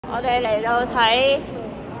我哋嚟到睇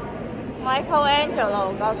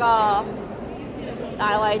Michelangelo 嗰個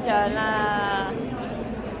大衛像啦。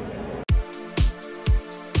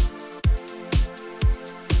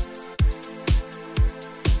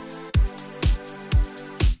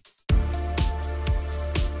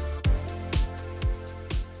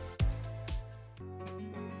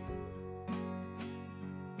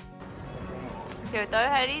條隊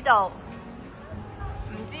喺呢度，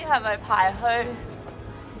唔知係咪排去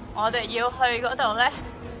我哋要去嗰度呢？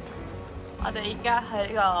我哋而家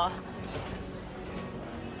喺呢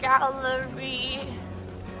個 Galleria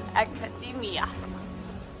Accademia.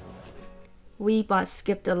 We bought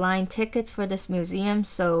skip the line tickets for this museum,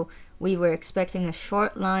 so we were expecting a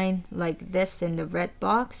short line like this in the red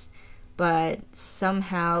box, but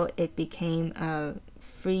somehow it became a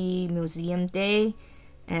free museum day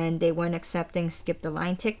and they weren't accepting skip the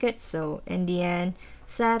line tickets, so in the end,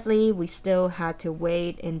 sadly, we still had to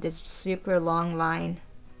wait in this super long line.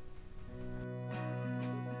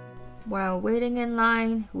 While waiting in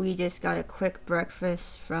line, we just got a quick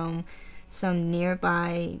breakfast from some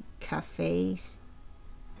nearby cafes.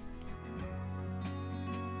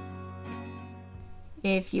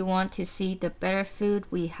 If you want to see the better food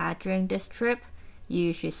we had during this trip,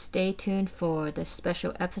 you should stay tuned for the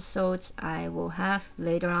special episodes I will have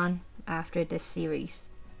later on after this series.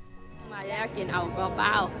 買咗一件牛角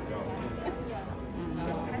包，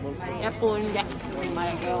一般嘅，唔係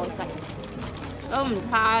幾好食，都唔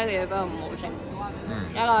差嘅，不過唔好食。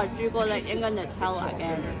一個朱古力應該Nutella嘅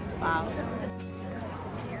包，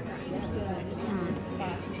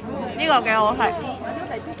呢個幾好食。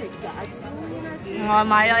我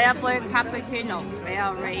買咗一杯 cappuccino 比較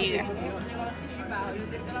ray 嘅。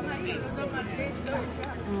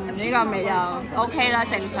呢個味就 OK 啦，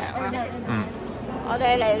正常啦。我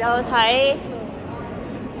哋嚟到睇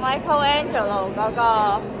Michelangelo 嗰個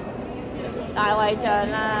大衛像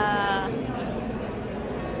啦，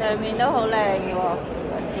上面都好靚嘅喎，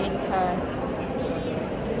個天窗。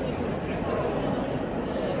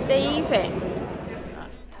David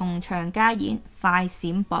同場加演快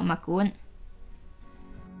閃博物館。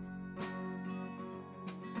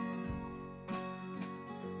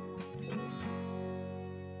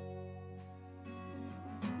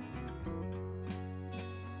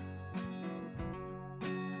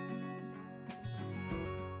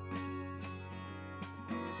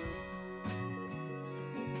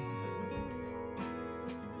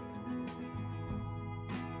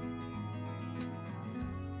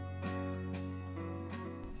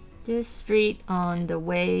This street on the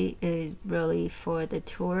way is really for the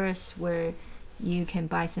tourists, where you can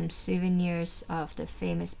buy some souvenirs of the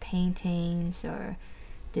famous paintings or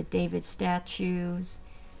the David statues,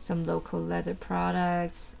 some local leather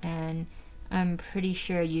products, and I'm pretty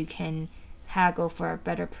sure you can haggle for a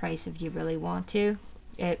better price if you really want to.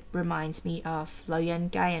 It reminds me of 女人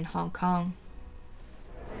街 in Hong Kong.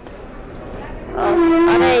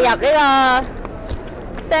 我哋入呢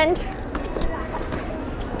個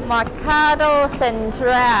Mercato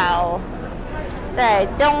Centrale， 即係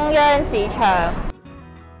中央市場。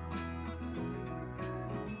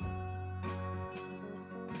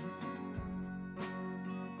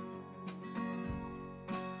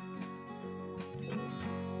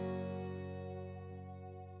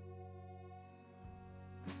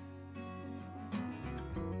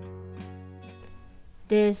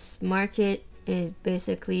This market is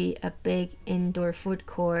basically a big indoor food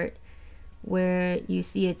court where you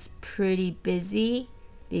see it's pretty busy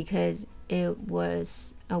because it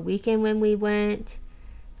was a weekend when we went,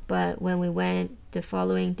 but when we went the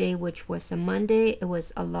following day, which was a Monday, it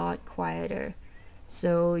was a lot quieter.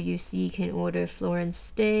 So you see, you can order Florence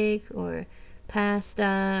steak or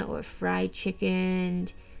pasta or fried chicken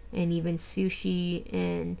and even sushi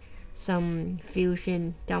and some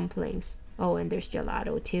fusion dumplings. Oh, and there's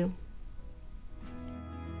gelato too.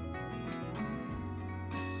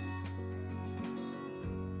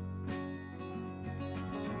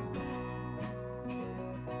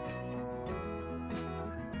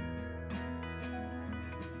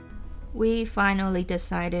 We finally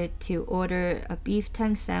decided to order a beef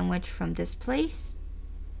tongue sandwich from this place.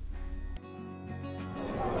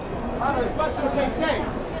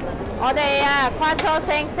我哋啊，4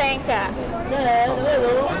星星嘅。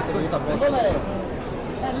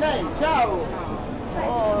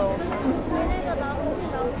哦。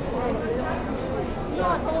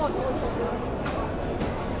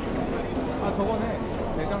啊，저거네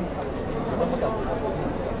내장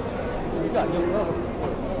이거 아니었구나.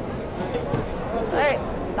 誒，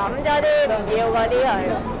抌咗啲唔要嗰啲去。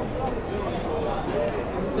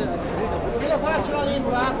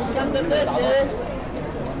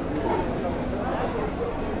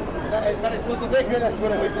la risposta tecnica è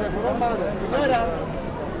quella Signora,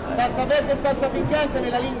 salsa verde e salsa piccante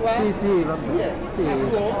nella lingua? Sì, sì, va bene. Sì.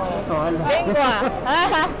 No, Lingua.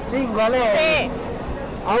 Lingua, lei. Sì.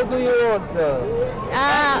 How do you want?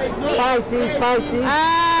 Spicy, spicy?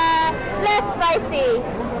 Less spicy.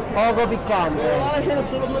 Poco piccante. Ah, ce ne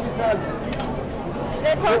sono due di salsa.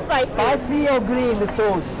 Little spicy. Spicy or green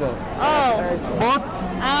sauce? Oh. What?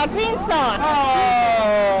 Green sauce.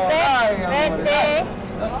 Oh! Verde.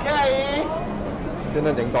 Ok? 專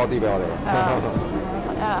登整多啲俾我哋。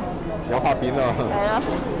有拍片啊！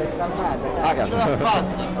呃人。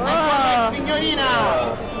Oh. Signorina!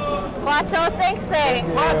 460.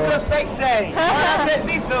 466! Buon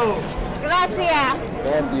appetito! Grazie. 多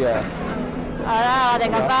啲啊！好啦，我哋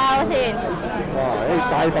個包先。哇！誒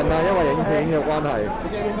大份啊，因為影片嘅關係。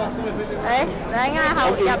你啱後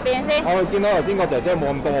入邊先。我見到頭先個姐姐冇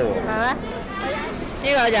咁多喎。係咩？呢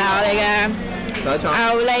個就係我哋嘅第一餐。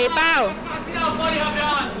牛脷包。燒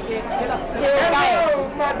雞。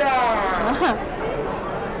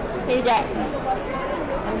呢只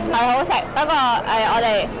係好食，不過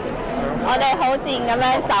我哋好賤咁樣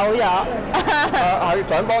走咗。係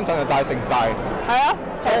獎幫襯就大食晒。係咯。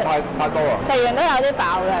太多啊！食完都有啲飽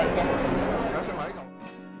啦，已經。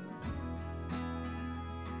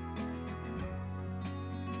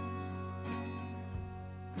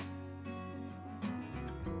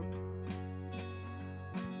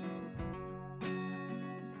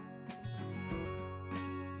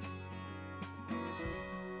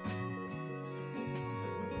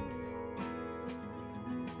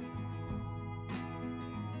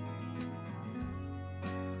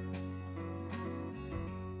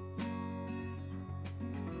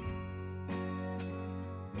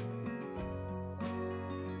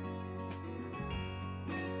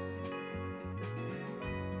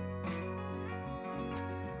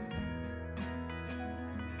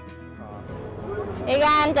呢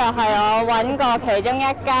間就係我揾過其中一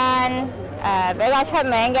間比較出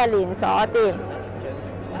名嘅連鎖店，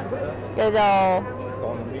叫做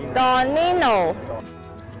Nino。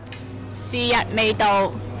是日味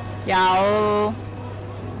道有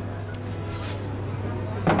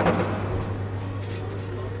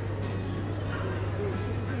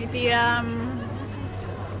呢啲啦。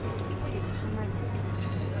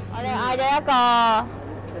我哋嗌咗一個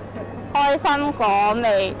開心果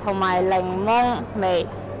味同埋檸檬味，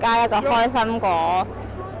加一個開心果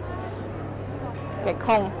嘅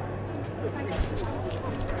空。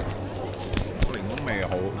個檸檬味好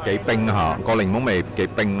幾冰下，個檸檬味幾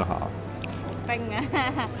冰下。冰啊！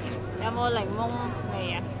有冇檸檬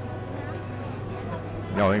味啊？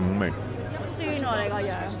有檸檬味。酸喎你個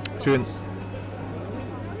樣。酸。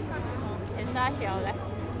Pistachio 咧，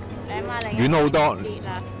你買另軟好多。啲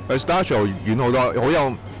啦。Pistachio 軟好多，好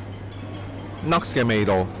有 nuts 嘅味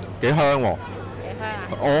道，幾香喎。幾香啊！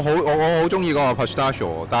我好中意嗰個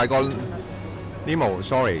pistachio， 但係個 Nino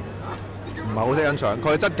sorry 唔係好識欣賞，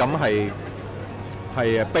佢嘅質感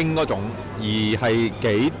係冰嗰種，而係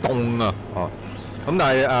幾凍啊！哦，咁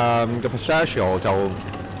但係個 pistachio 就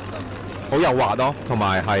好幼滑咯，同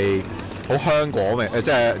埋係好香果味，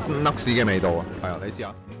即係 nuts 嘅味道啊！係啊，你試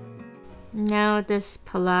下。Now this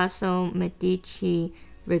Palazzo Medici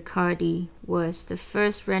Riccardi was the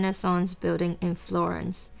first Renaissance building in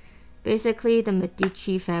Florence. Basically, the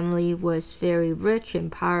Medici family was very rich and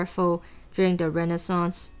powerful during the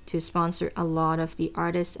Renaissance to sponsor a lot of the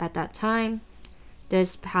artists at that time.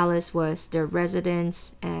 This palace was their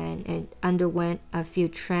residence and it underwent a few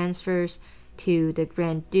transfers to the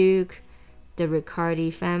Grand Duke, the Riccardi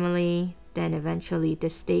family, then eventually the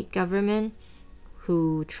state government,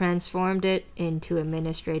 who transformed it into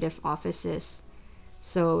administrative offices.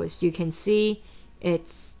 So as you can see,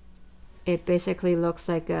 it basically looks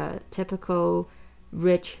like a typical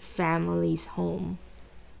rich family's home.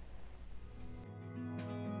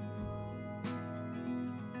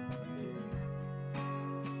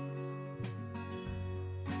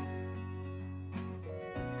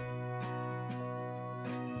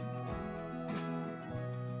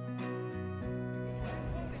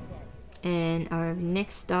 And our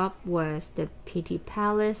next stop was the Pitti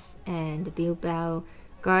Palace and the Bilbao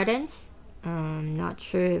Gardens. Not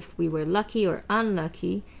sure if we were lucky or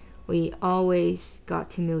unlucky. We always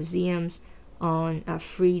got to museums on a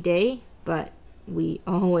free day, but we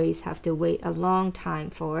always have to wait a long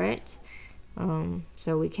time for it.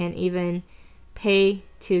 So we can't even pay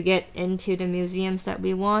to get into the museums that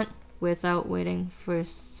we want without waiting for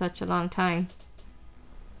such a long time.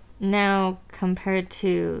 Now, compared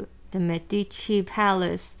to the Medici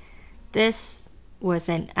Palace, this was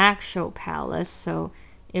an actual palace, so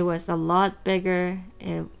it was a lot bigger.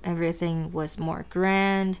 Everything was more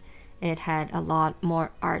grand, It had a lot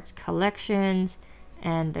more art collections,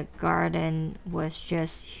 and the garden was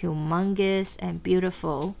just humongous and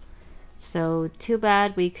beautiful. So too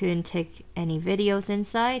bad we couldn't take any videos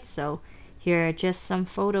inside, so here are just some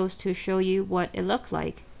photos to show you what it looked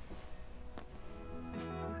like.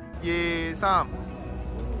 2、3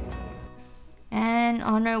 And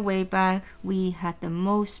on our way back, we had the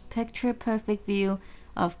most picture-perfect view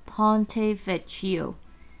of Ponte Vecchio.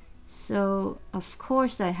 So, of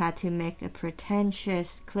course, I had to make a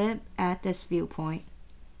pretentious clip at this viewpoint.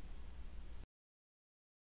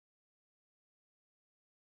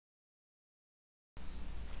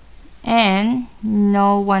 And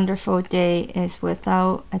no wonderful day is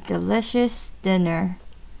without a delicious dinner.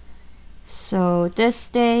 So this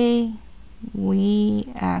day,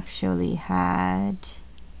 we actually had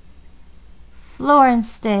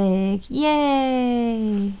Florence steak.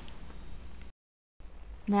 Yay!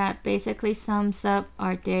 That basically sums up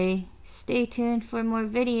our day. Stay tuned for more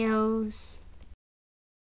videos.